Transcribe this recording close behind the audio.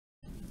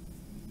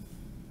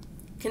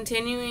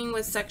Continuing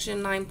with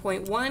section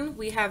 9.1,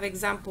 we have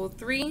example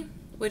 3,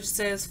 which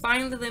says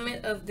find the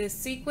limit of this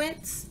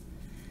sequence.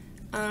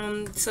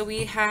 So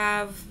we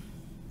have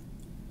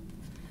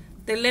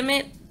the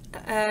limit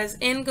as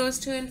n goes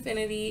to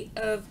infinity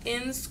of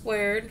n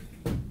squared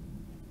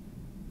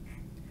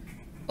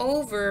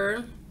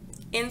over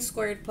n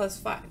squared plus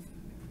 5.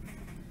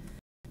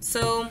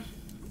 So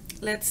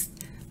let's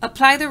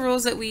apply the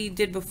rules that we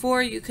did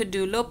before. You could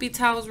do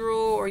L'Hopital's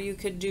rule, or you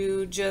could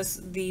do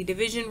just the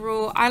division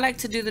rule. I like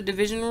to do the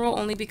division rule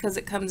only because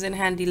it comes in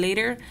handy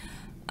later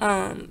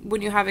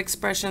when you have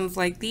expressions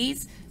like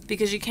these,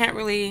 because you can't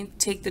really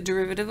take the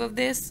derivative of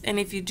this, and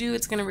if you do,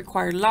 it's going to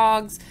require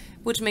logs,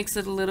 which makes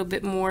it a little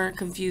bit more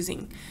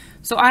confusing.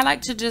 So I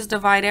like to just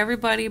divide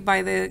everybody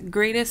by the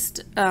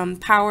greatest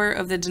power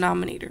of the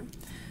denominator.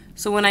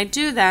 So when I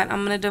do that,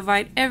 I'm going to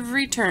divide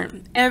every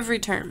term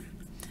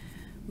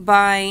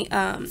by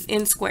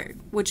n squared,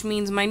 which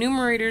means my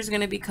numerator is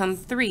going to become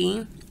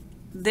 3.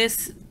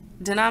 This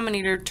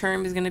denominator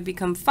term is going to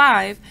become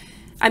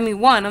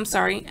 1, I'm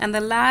sorry, and the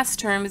last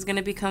term is going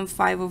to become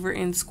 5 over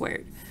n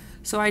squared.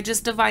 So I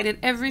just divided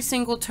every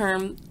single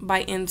term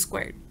by n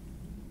squared.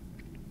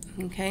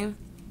 Okay.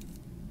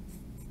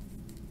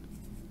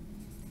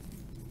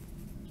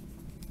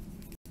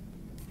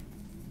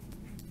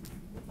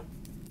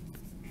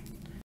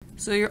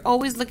 So you're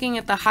always looking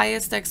at the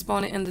highest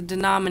exponent in the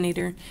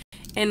denominator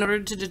in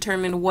order to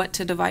determine what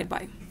to divide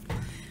by.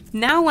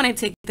 Now when I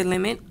take the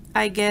limit,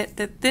 I get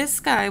that this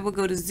guy will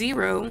go to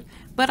 0,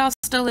 but I'll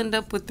still end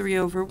up with 3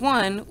 over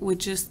 1,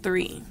 which is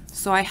 3.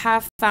 So I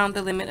have found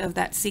the limit of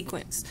that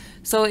sequence.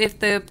 So if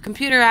the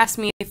computer asks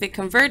me if it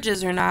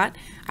converges or not,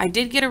 I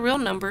did get a real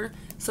number,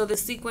 so the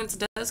sequence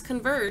does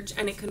converge,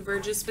 and it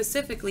converges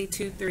specifically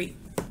to 3.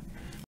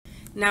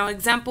 Now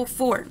example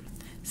 4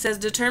 says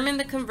determine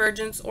the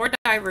convergence or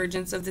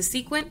divergence of the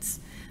sequence,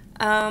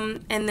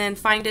 and then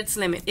find its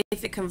limit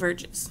if it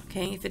converges.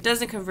 Okay, if it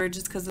doesn't converge,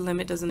 it's because the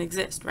limit doesn't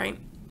exist, right?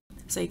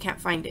 So you can't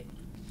find it.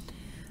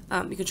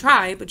 You can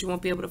try, but you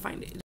won't be able to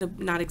find it. It does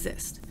not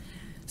exist.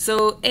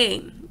 So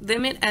A,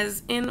 limit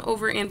as n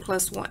over n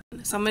plus 1.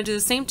 So I'm going to do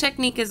the same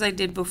technique as I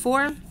did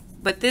before,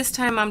 but this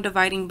time I'm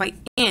dividing by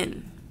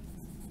n.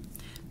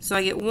 So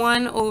I get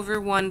 1 over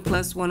 1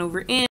 plus 1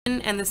 over n,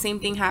 and the same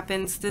thing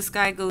happens. This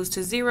guy goes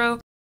to 0,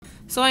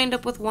 so I end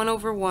up with 1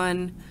 over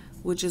 1,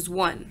 which is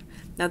 1.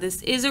 Now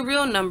this is a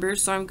real number,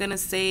 so I'm going to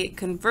say it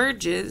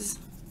converges,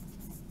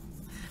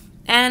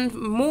 and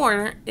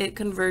more, it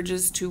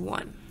converges to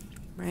 1,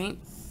 right?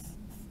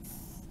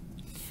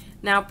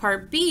 Now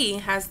part B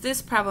has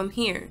this problem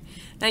here.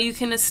 Now you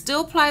can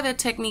still apply the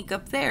technique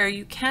up there.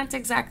 You can't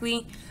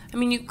exactly,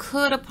 you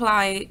could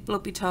apply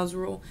L'Hopital's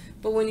rule,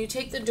 but when you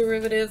take the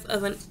derivative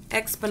of an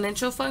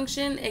exponential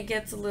function, it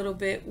gets a little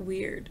bit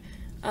weird.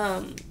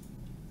 And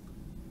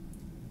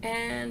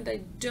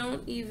I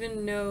don't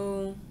even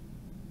know,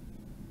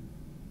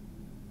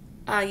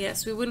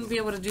 yes, we wouldn't be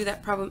able to do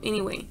that problem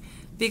anyway,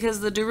 because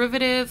the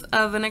derivative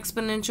of an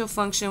exponential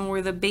function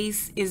where the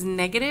base is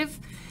negative,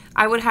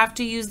 I would have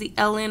to use the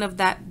ln of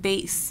that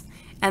base,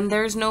 and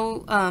there's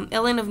no,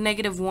 ln of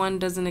 -1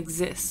 doesn't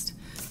exist.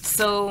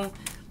 So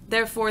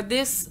therefore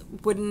this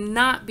would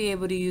not be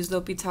able to use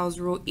L'Hopital's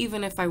rule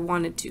even if I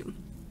wanted to.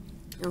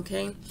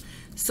 Okay,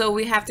 so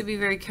we have to be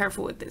very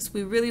careful with this.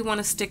 We really want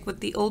to stick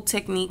with the old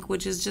technique,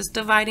 which is just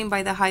dividing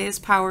by the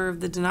highest power of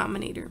the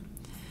denominator.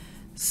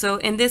 So,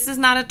 and this is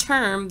not a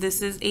term,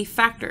 this is a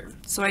factor.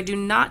 So I do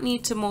not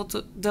need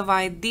to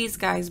divide these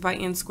guys by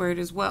n squared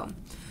as well.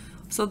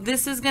 So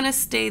this is going to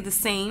stay the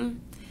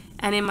same,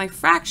 and in my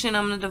fraction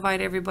I'm going to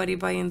divide everybody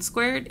by n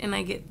squared, and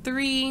I get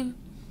 3,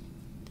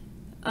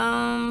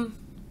 and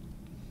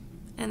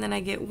then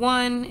I get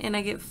 1, and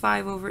I get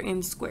 5 over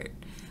n squared.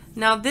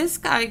 Now this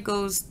guy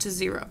goes to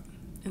 0,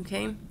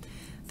 okay?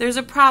 There's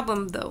a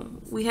problem though.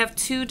 We have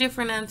two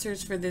different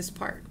answers for this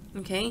part,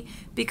 okay?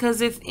 Because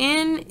if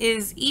n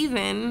is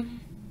even,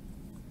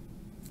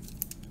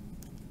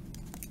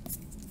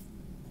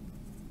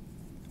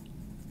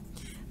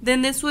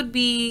 then this would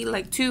be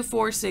like 2,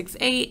 4, 6,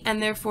 8,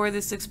 and therefore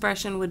this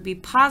expression would be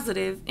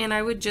positive, and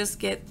I would just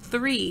get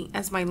 3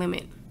 as my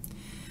limit.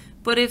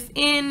 But if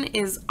n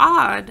is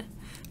odd,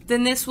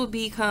 then this will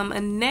become a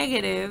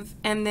negative,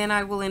 and then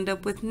I will end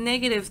up with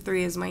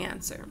 -3 as my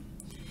answer.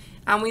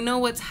 And we know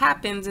what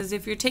happens is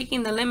if you're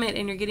taking the limit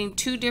and you're getting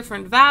two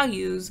different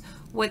values,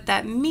 what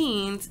that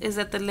means is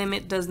that the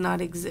limit does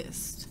not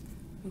exist,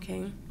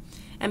 okay?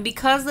 And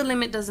because the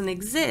limit doesn't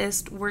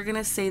exist, we're going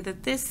to say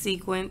that this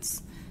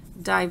sequence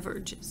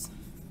diverges,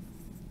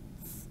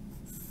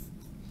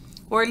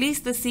 or at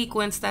least the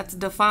sequence that's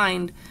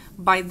defined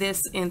by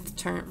this nth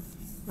term,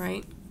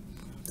 right?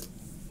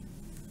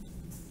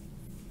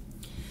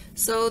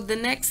 So the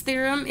next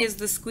theorem is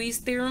the squeeze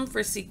theorem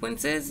for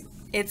sequences.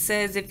 It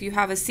says if you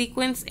have a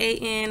sequence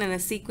an and a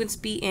sequence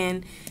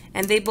bn,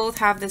 and they both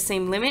have the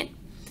same limit,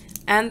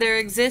 and there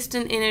exists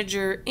an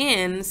integer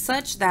n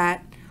such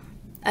that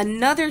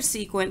another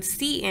sequence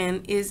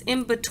cn is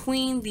in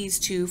between these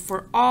two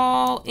for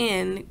all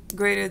n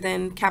greater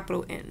than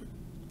capital N.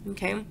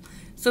 Okay,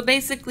 so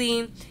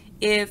basically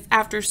if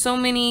after so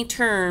many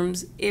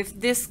terms, if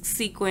this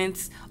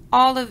sequence,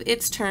 all of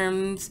its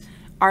terms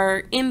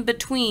are in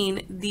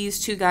between these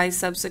two guys'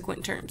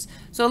 subsequent terms.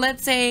 So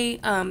let's say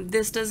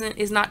this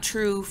is not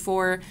true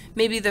for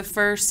maybe the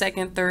first,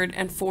 second, third,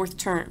 and fourth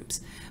terms.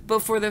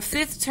 But for the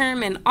fifth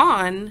term and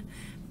on,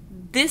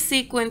 this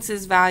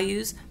sequence's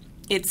values,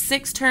 its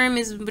sixth term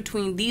is in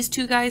between these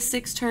two guys'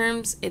 sixth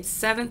terms, its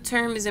seventh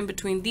term is in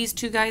between these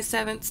two guys'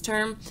 seventh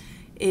term,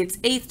 its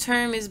eighth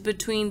term is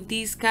between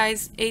these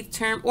guys' eighth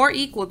term, or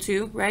equal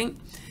to, right?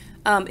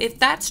 If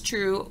that's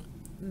true,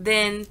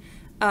 then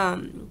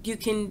you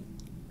can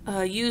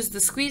use the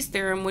squeeze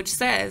theorem, which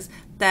says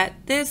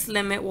that this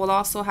limit will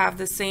also have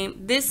the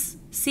same, this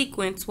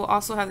sequence will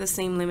also have the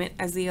same limit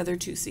as the other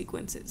two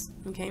sequences,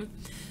 okay?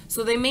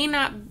 So they may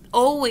not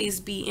always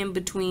be in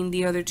between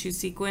the other two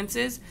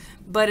sequences,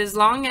 but as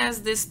long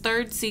as this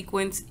third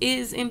sequence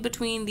is in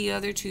between the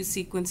other two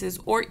sequences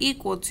or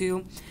equal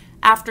to,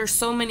 after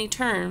so many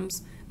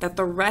terms that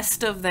the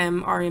rest of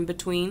them are in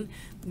between,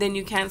 then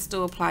you can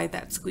still apply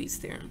that squeeze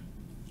theorem.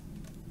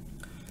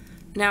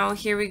 Now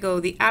here we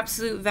go, the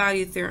absolute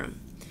value theorem.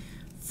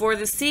 For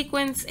the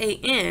sequence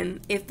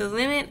an, if the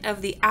limit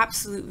of the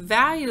absolute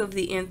value of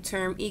the nth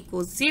term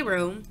equals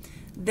 0,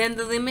 then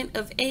the limit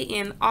of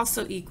an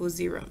also equals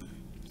 0.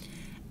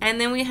 And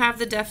then we have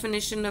the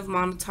definition of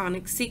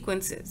monotonic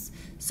sequences.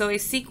 So a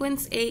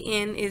sequence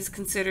an is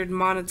considered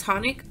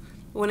monotonic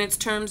when its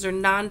terms are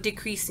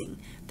non-decreasing.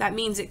 That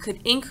means it could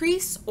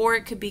increase or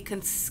it could be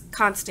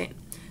constant.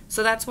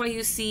 So that's why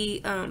you see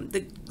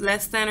the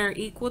less than or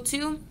equal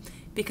to,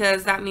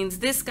 because that means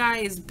this guy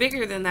is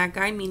bigger than that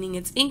guy, meaning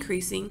it's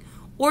increasing,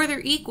 or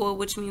they're equal,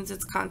 which means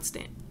it's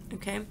constant,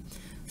 okay?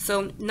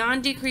 So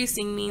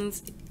non-decreasing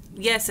means,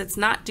 yes, it's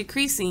not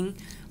decreasing,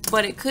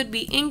 but it could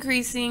be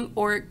increasing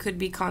or it could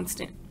be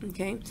constant,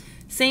 okay?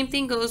 Same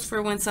thing goes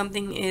for when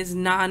something is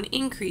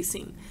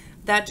non-increasing.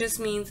 That just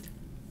means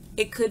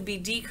it could be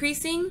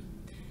decreasing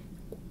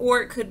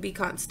or it could be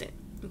constant,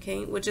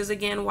 okay? Which is,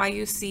 again, why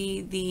you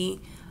see the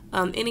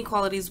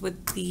inequalities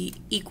with the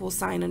equal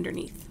sign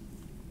underneath.